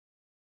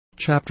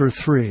Chapter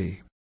 3.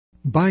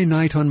 By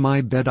night on my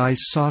bed I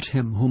sought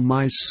him whom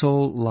my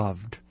soul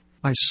loved.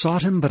 I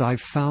sought him, but I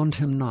found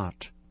him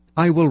not.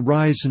 I will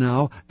rise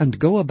now, and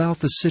go about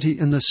the city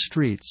in the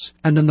streets,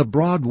 and in the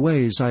broad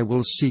ways I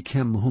will seek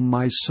him whom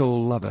my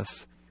soul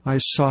loveth. I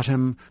sought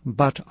him,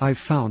 but I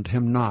found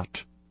him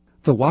not.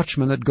 The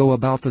watchmen that go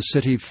about the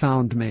city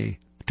found me,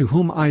 to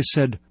whom I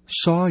said,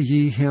 Saw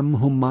ye him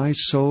whom my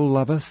soul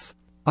loveth?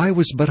 I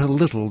was but a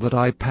little that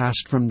I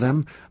passed from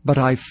them, but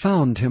I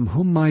found him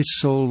whom my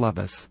soul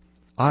loveth.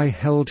 I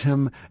held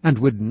him, and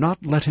would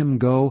not let him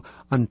go,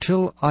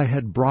 until I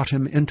had brought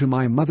him into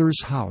my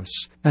mother's house,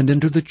 and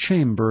into the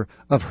chamber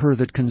of her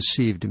that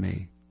conceived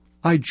me.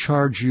 I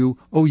charge you,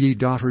 O ye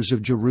daughters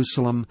of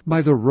Jerusalem,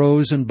 by the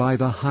roes and by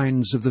the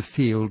hinds of the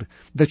field,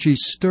 that ye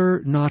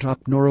stir not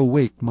up nor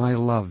awake my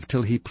love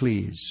till he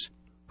please.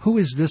 Who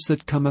is this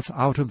that cometh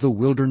out of the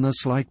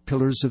wilderness like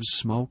pillars of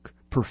smoke,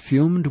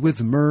 perfumed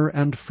with myrrh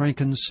and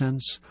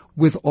frankincense,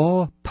 with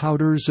all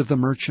powders of the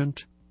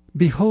merchant?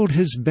 Behold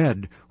his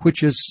bed,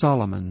 which is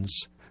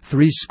Solomon's.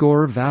 80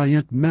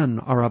 valiant men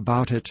are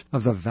about it,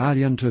 of the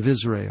valiant of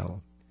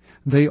Israel.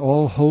 They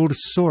all hold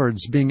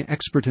swords, being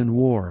expert in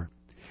war.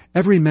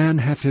 Every man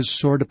hath his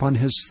sword upon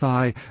his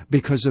thigh,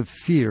 because of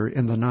fear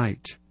in the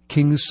night.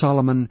 King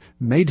Solomon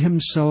made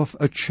himself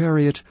a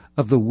chariot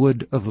of the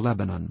wood of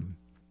Lebanon.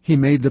 He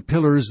made the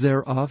pillars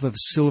thereof of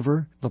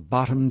silver, the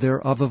bottom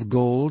thereof of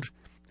gold,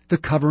 the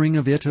covering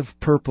of it of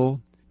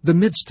purple, the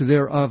midst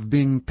thereof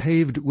being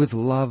paved with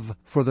love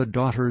for the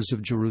daughters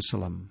of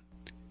Jerusalem.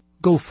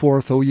 Go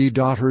forth, O ye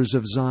daughters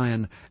of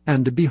Zion,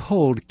 and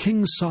behold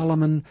King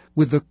Solomon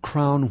with the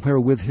crown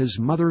wherewith his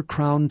mother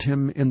crowned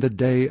him in the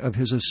day of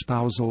his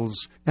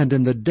espousals, and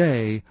in the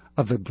day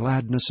of the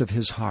gladness of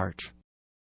his heart.